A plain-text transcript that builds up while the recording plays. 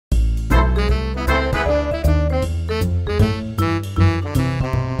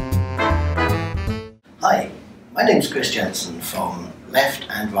name's Chris Jensen from Left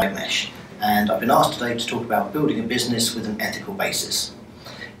and Right Mesh, and I've been asked today to talk about building a business with an ethical basis.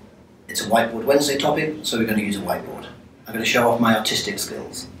 It's a Whiteboard Wednesday topic, so we're going to use a whiteboard. I'm going to show off my artistic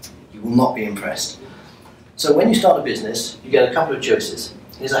skills. You will not be impressed. So when you start a business, you get a couple of choices.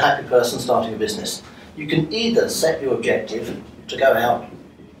 Here's a happy person starting a business. You can either set your objective to go out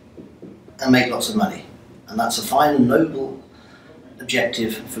and make lots of money, and that's a fine and noble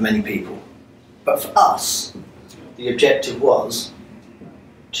objective for many people. But for us, the objective was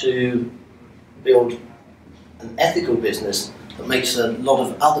to build an ethical business that makes a lot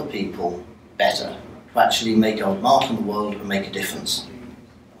of other people better, to actually make our mark on the world and make a difference.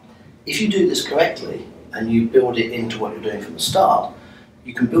 If you do this correctly and you build it into what you're doing from the start,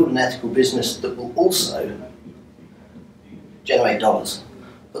 you can build an ethical business that will also generate dollars.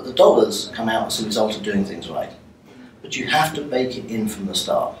 But the dollars come out as a result of doing things right. But you have to bake it in from the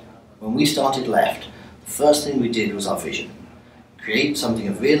start. When we started Left, the first thing we did was our vision. Create something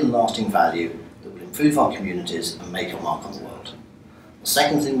of real and lasting value that would improve our communities and make our mark on the world. The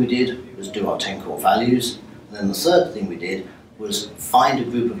second thing we did was do our 10 core values. And then the third thing we did was find a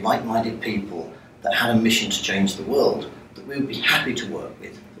group of like-minded people that had a mission to change the world, that we would be happy to work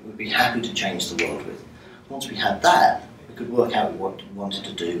with, that we would be happy to change the world with. Once we had that, we could work out what we wanted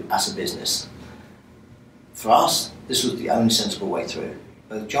to do as a business. For us, this was the only sensible way through.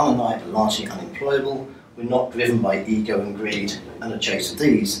 Both John and I are largely unemployable. We're not driven by ego and greed and a chase of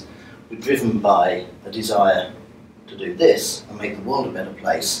these. We're driven by a desire to do this and make the world a better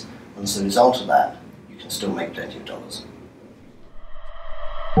place. And as a result of that, you can still make plenty of dollars.